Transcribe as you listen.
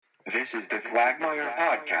This is the Quagmire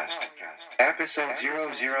Podcast, episode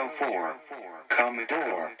 004,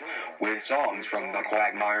 Commodore, with songs from the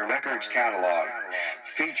Quagmire Records catalog,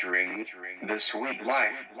 featuring The Sweet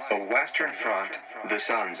Life, The Western Front, The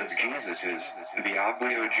Sons of Jesuses, The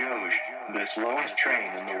Oblio Joge, The Slowest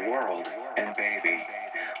Train in the World, and Baby.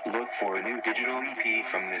 Look for a new digital EP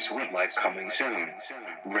from The Sweet Life coming soon.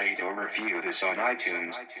 Rate or review this on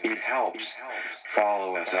iTunes. It helps.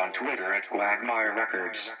 Follow us on Twitter at Quagmire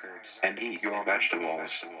Records. And eat your vegetables.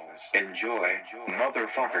 Enjoy,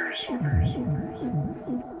 motherfuckers.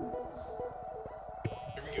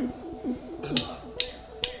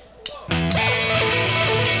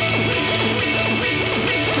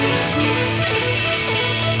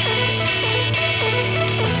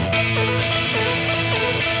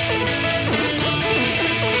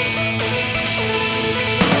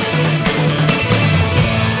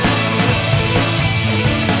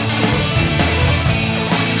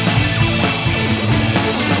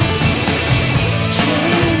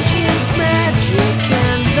 Change is mad.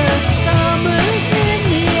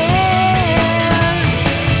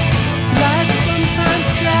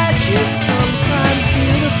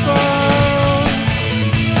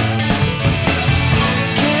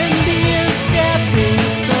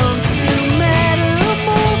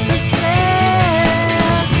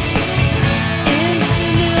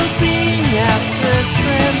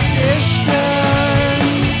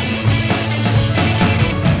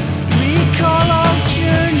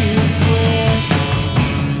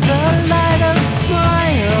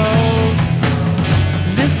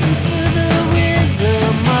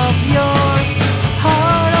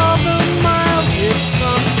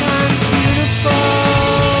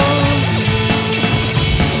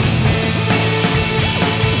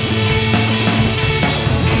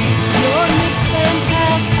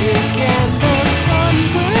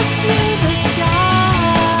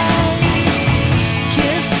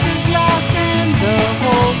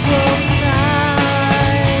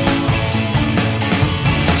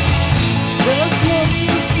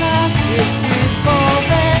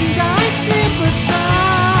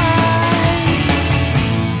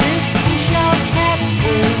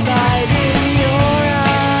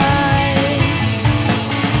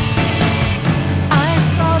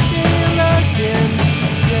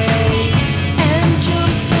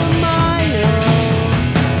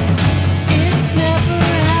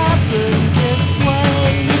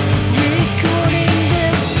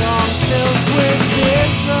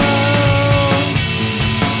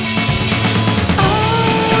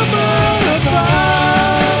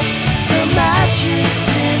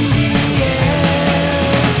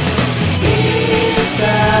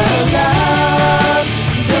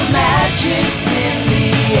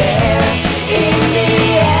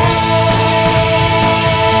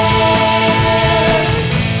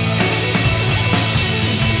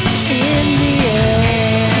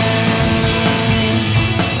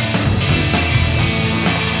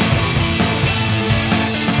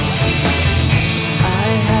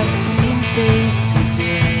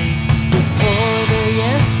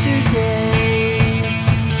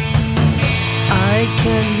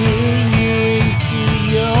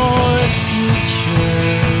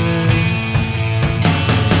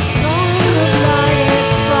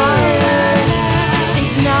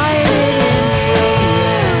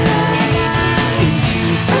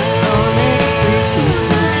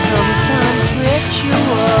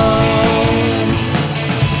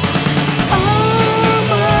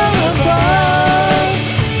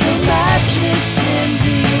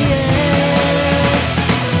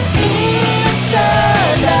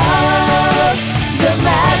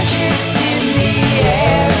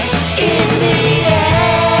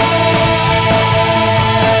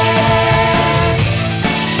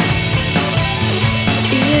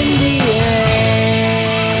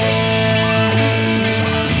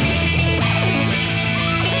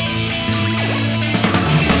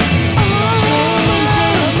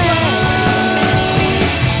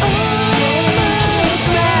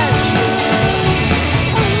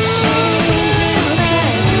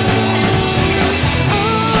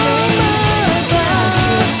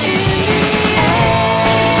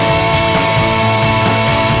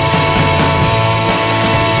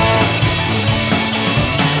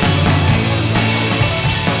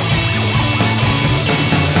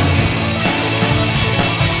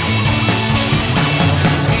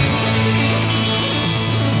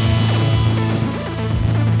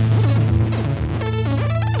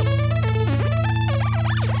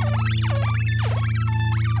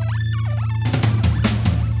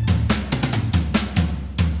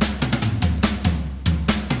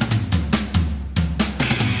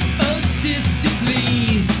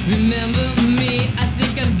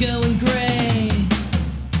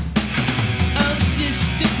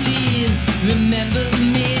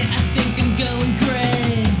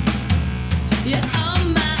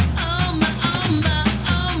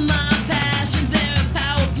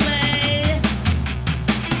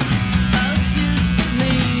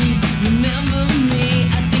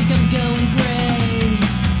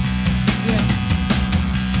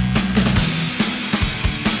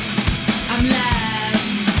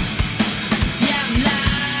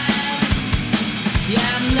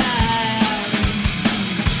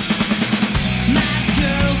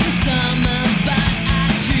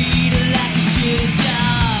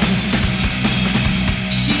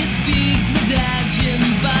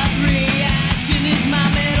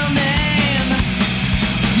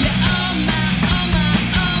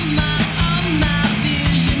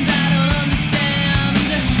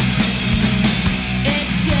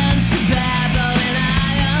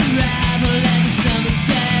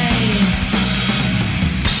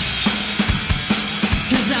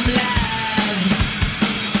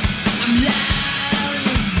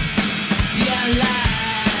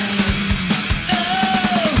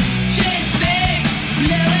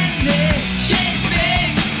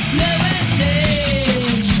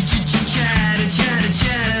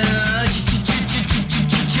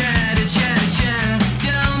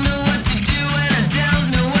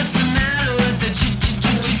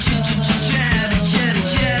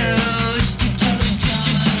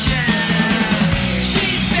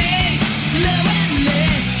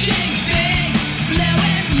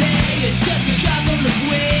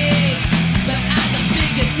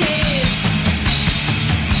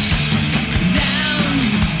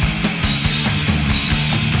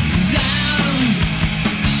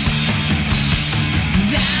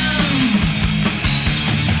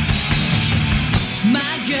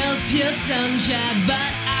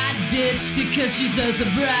 ditched because she's so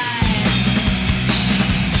bright.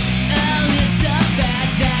 Oh, it's so bad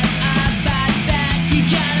that I bite back. You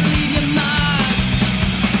gotta leave your mark.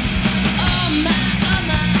 Oh my, oh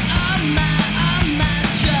my, oh my, oh my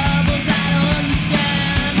troubles I don't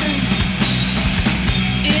understand.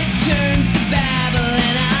 It turns to babble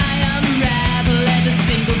and I unravel every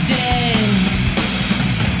single day.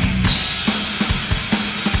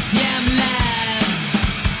 Yeah, I'm live,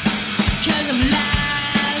 'cause I'm live.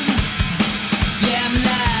 Yeah, I'm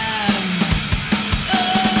live.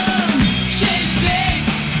 Oh, she speaks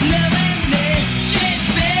fluently. She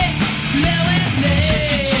speaks fluently.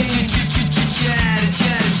 Chatter,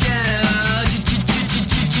 chatter, chatter.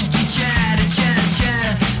 Chatter, chatter,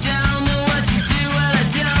 chatter. Don't know what to do. Well, I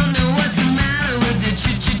don't know what's the matter with it.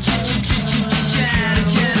 Chatter, chatter, chatter. Chatter,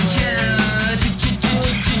 chatter.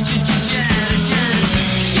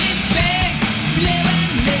 She speaks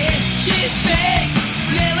fluently. She speaks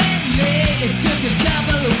fluently. It took a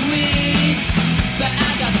couple of weeks, but I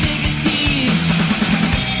got bigger teeth.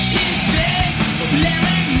 She speaks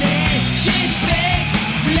fluently. She speaks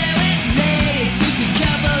fluently. It took a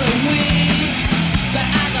couple of weeks, but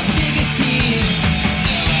I got bigger teeth.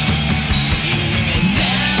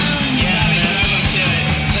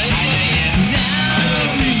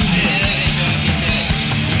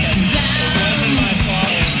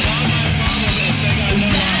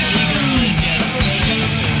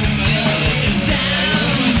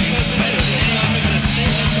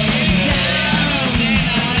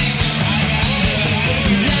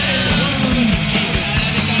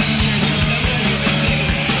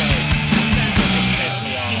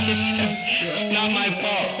 Not my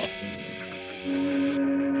fault.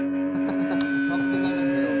 Pump the lemon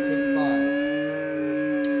barrel, take 5.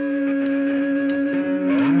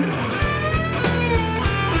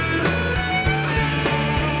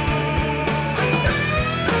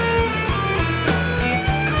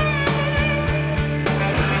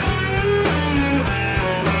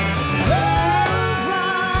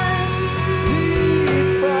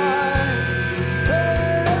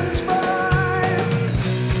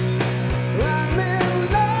 I'm in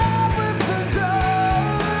love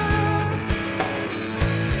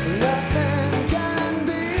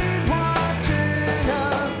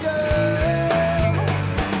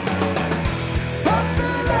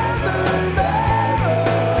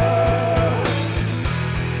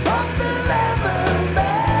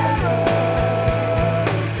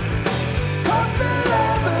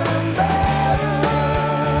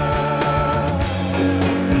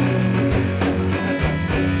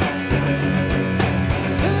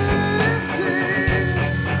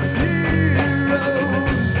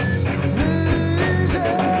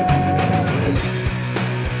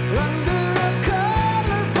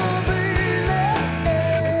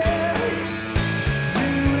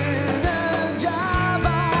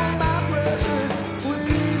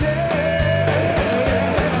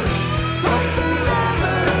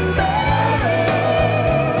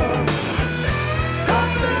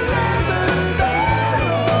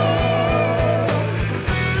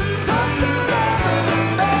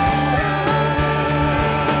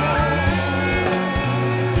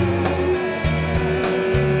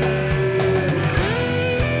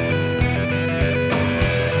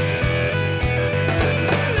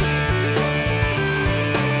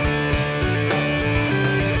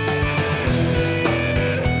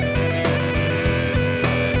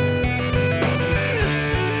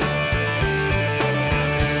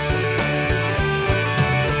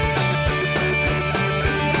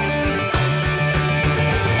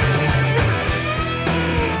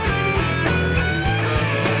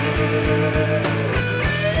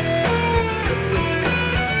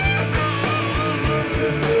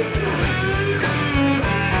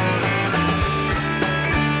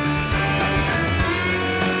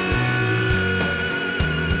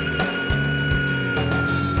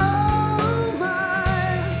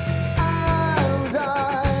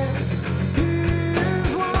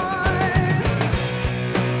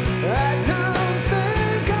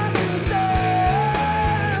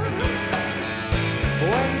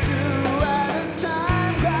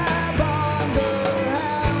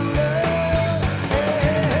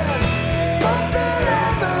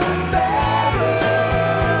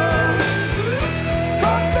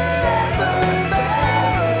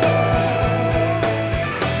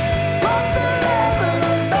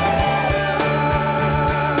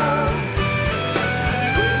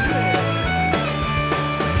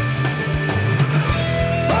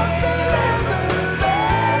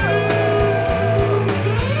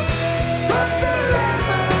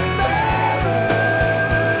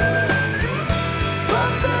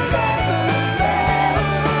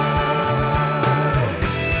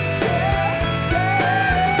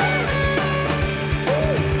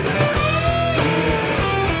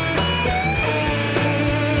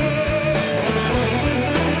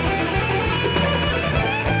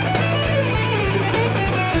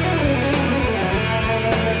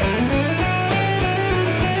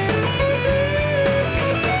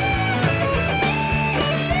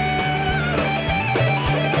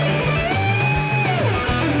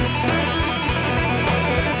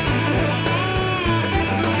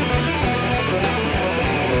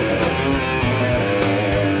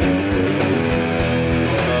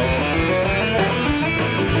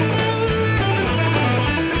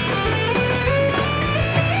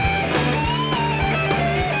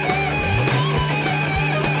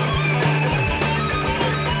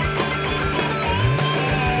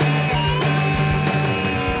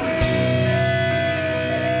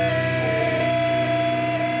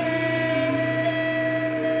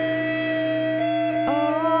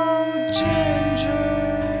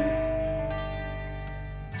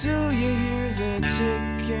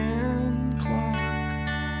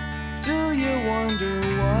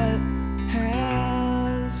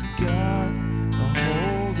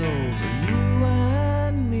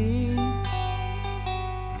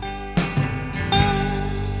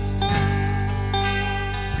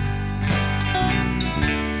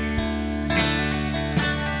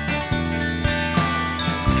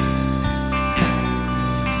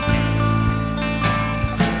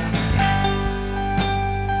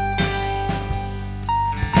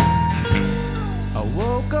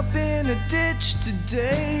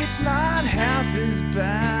as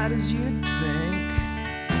bad as you'd think.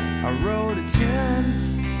 I wrote a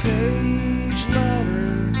 10-page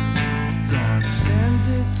letter, gonna send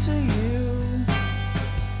it to you.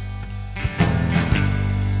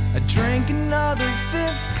 I drank another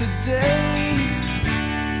fifth today,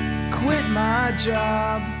 quit my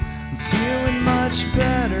job, I'm feeling much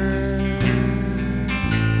better.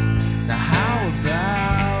 Now how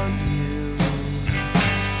about you?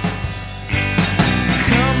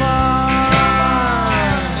 Come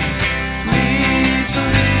on, please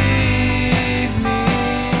believe me.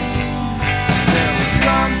 There was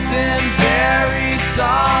something very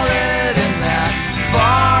solid in that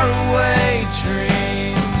faraway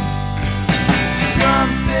dream.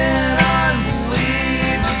 Something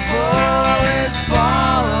unbelievable is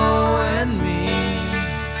following me.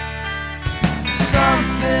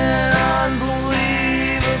 Something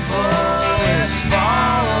unbelievable is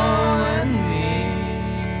following me.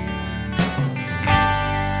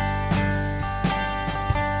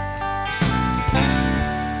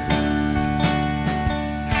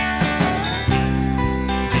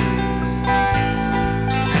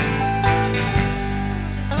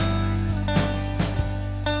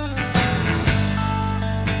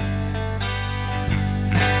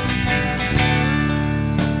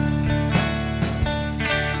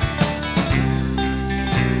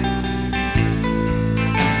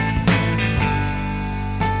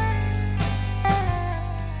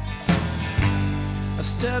 I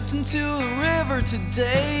stepped into a river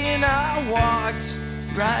today and I walked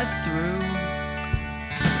right through,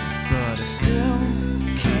 but I still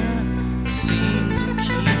can't seem to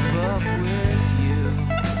keep up with you.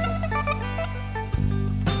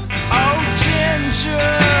 Oh, Ginger,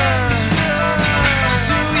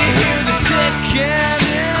 do you hear the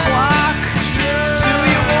ticking clock? Do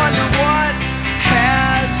you wonder what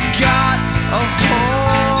has got a hold?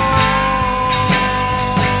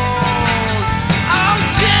 Oh,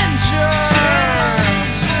 Ginger!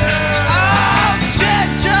 Oh,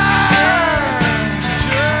 Ginger!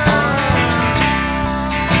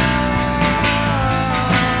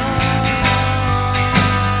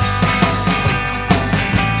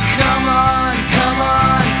 Come on, come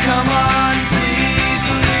on, come on, please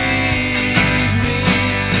believe me.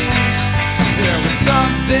 There was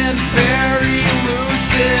something very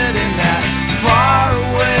lucid in that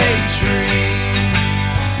faraway dream.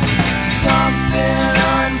 Something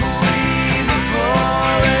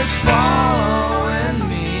unbelievable is following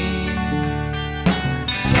me.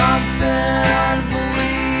 Something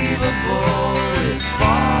unbelievable is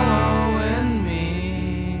following me.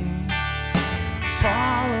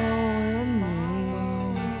 Following me.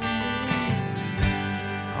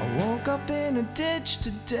 I woke up in a ditch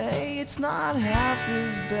today. It's not half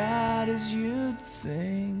as bad as you'd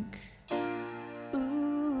think.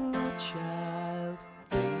 Ooh, child,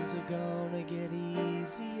 things are gonna get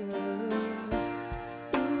easier.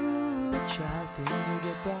 Ooh, child, things will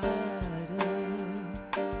get brighter.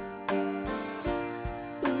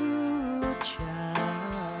 Ooh,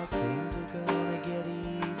 child, things are gonna get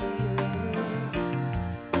easier.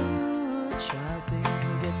 Ooh, child, things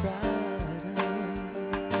will get brighter.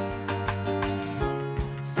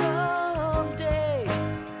 Someday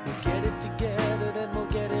we'll get it together, then we'll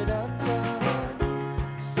get it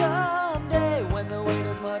undone. Someday when the weight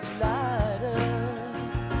is much lighter.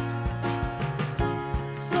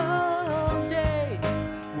 Someday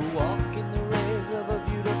we'll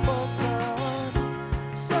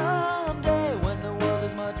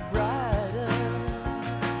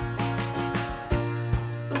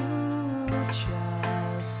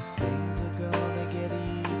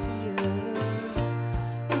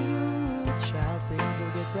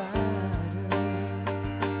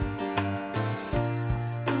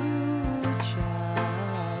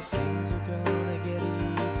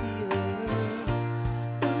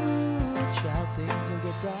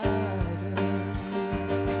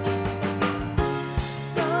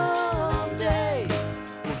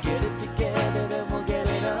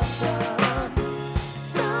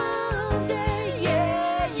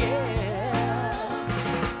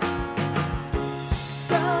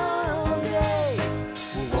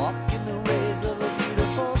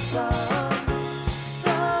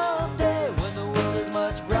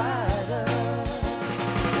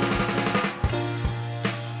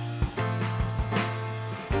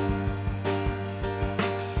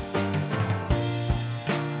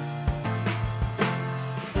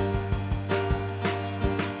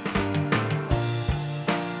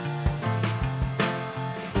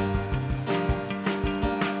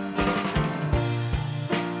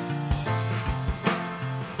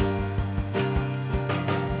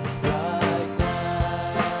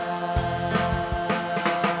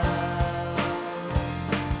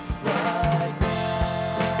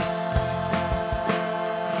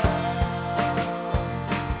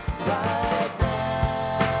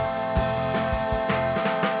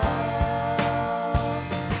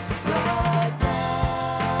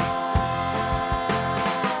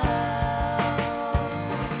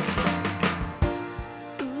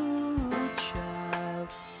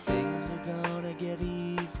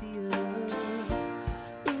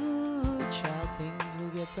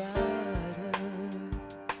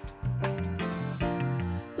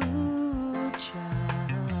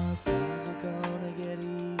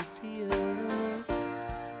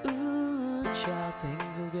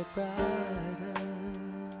get brighter.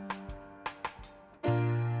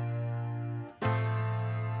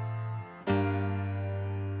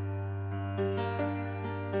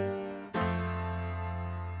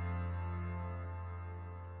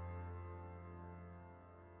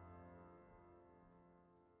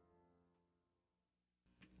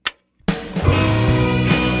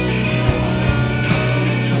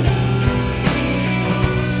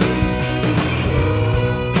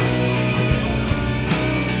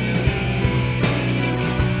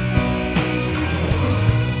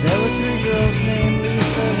 Named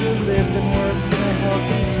Lisa, who lived and worked in a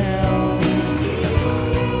healthy town.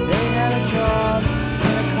 They had a job in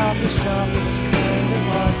a coffee shop that was kind of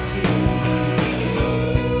artsy.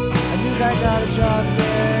 A new guy got a job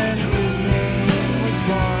there, and his name was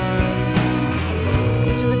Vaughn.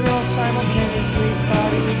 Each of the girls simultaneously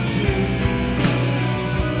thought he was cute.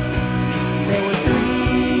 There were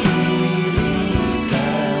 3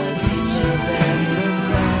 Lisas, each of them were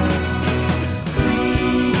friends.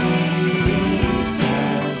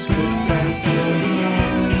 Till the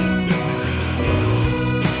end.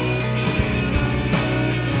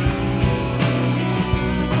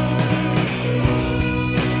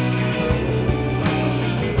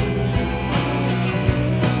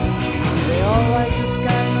 See, they all liked this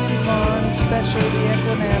guy named Vaughn, especially the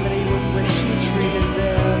equanimity with which he treated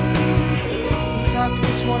them. He talked to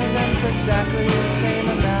each one of them for exactly the same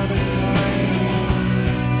amount of time.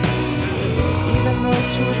 Even though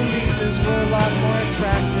 2 of the Lisas were a lot more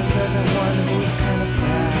attractive than the one who was kind of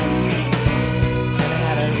fat, and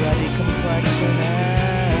had a ruddy complexion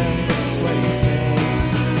and a sweaty face.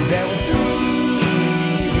 There were 3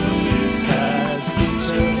 Lisas, each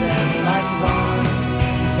of them like Vaughn.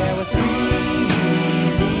 There were 3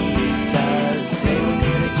 Lisas, they were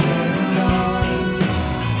nearly turned on.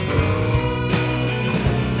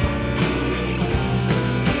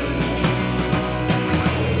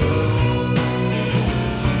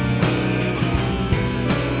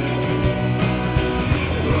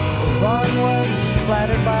 Vaughn was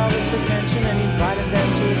flattered by all this attention, and he invited them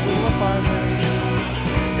to his little apartment.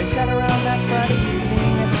 They sat around that Friday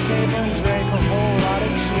evening at the table and drank a whole lot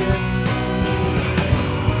of gin.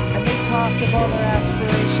 And they talked of all their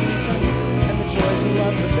aspirations and the joys and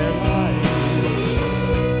loves of their lives.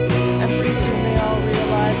 And pretty soon they all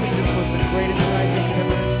realized that this was the greatest night they could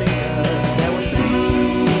ever think of. There were 3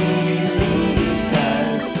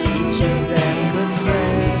 Lisas, each of them good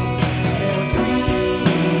friends. There were 3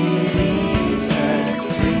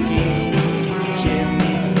 drinking gin.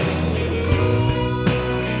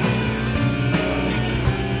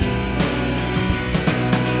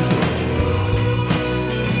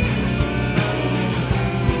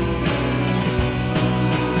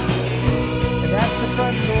 And at the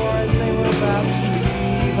front door, as they were about to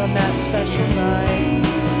leave on that special night,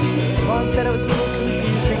 Vaughn said it was a little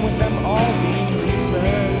confusing with them all being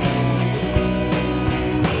Lisas.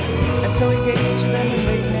 And so he gave each of them a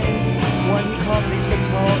nickname. One he called Lisa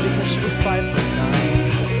Tall because she was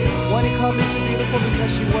 5'9". One he called Lisa Beautiful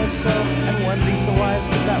because she was so, and one Lisa Wise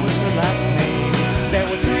because that was her last name. There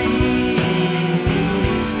were 3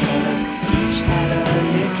 Lisas, each had a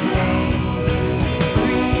nickname.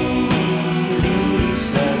 3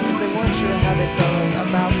 Lisas, but they weren't sure how they felt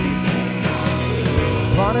about these names.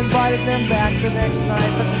 Vaughn invited them back the next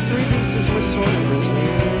night, but the 3 Lisas were sort of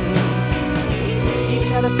reserved. Each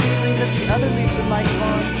had a feeling that the other Lisa liked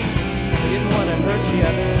Vaughn. They didn't want to hurt the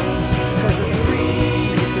others, because the 3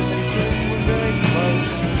 Lisas in truth were very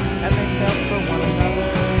close, and they felt for one another.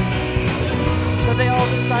 So they all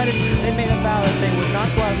decided, they made a vow that they would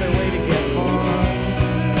not go out of their way to get Vaughn.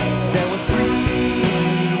 There were 3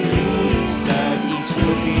 Lisas, each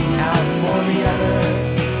looking out for the other.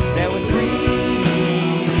 There were 3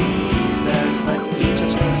 Lisas, but each a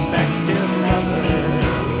prospective lover.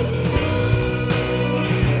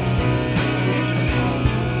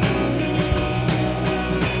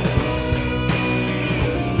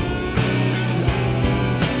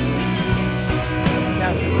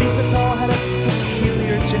 Lisa Tall had a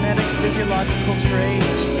peculiar genetic physiological trait.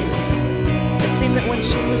 It seemed that when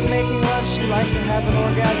she was making love, she liked to have an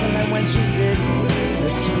orgasm, and when she did,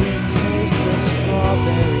 the sweet taste of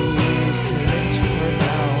strawberries came into her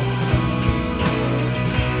mouth.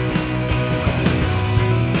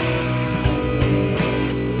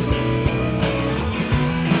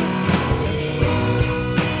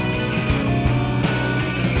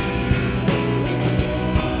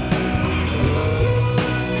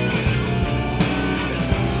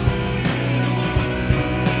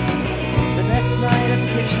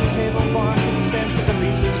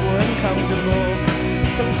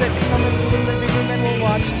 So So he said, come into the living room and we'll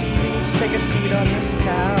watch TV. Just take a seat on this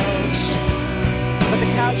couch. But the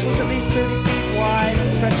couch was at least 30 feet wide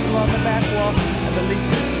and stretched along the back wall, and the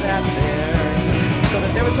Lisa's sat there. So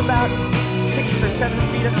that there was about 6 or 7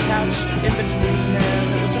 feet of couch in between there.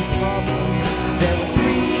 There was a problem. There were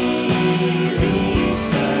 3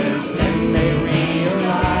 Lisas, and they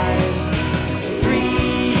realized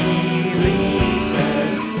 3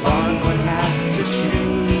 Lisas, Vaughn would have to choose.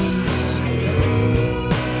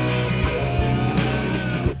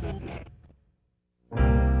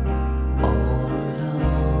 All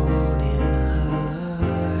alone in her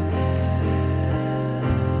head.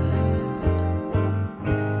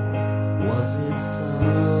 Was it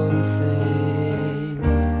something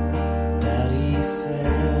that he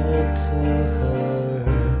said to her?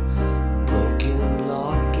 Broken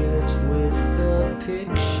locket with the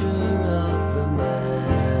picture of the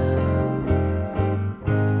man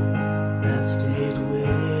that stayed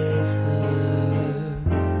with her,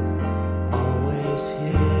 always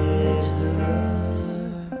hit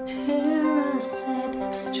her. Tara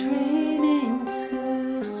said, straining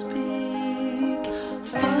to speak,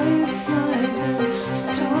 fireflies and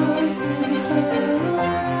stars in her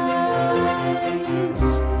eyes.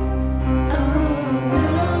 Oh no,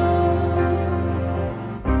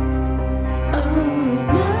 oh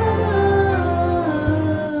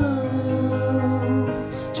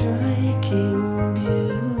no, striking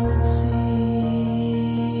beauty.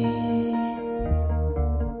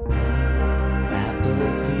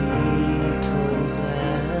 Apathy comes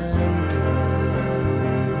and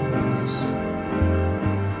goes.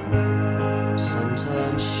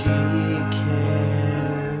 Sometimes she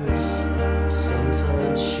cares,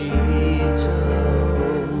 sometimes she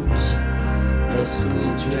don't. The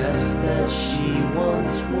school dress that she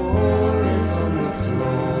once wore is on the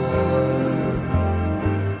floor,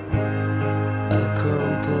 a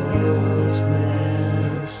crumpled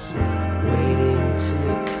mess, waiting to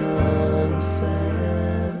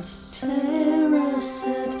confess. Tara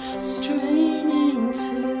said, straining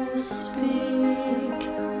to speak,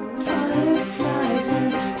 fireflies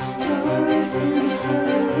and stars in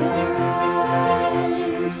her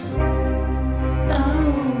eyes.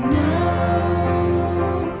 Oh no,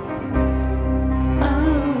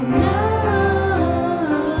 oh no,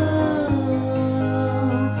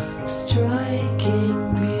 striking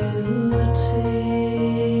beauty.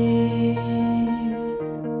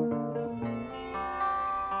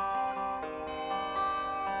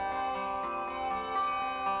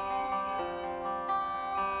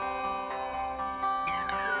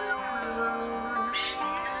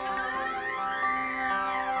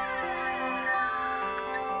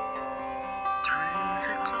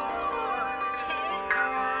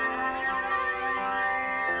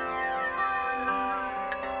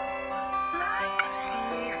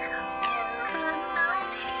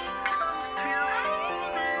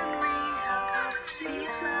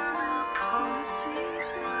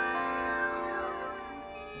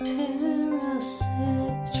 Tara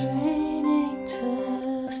said,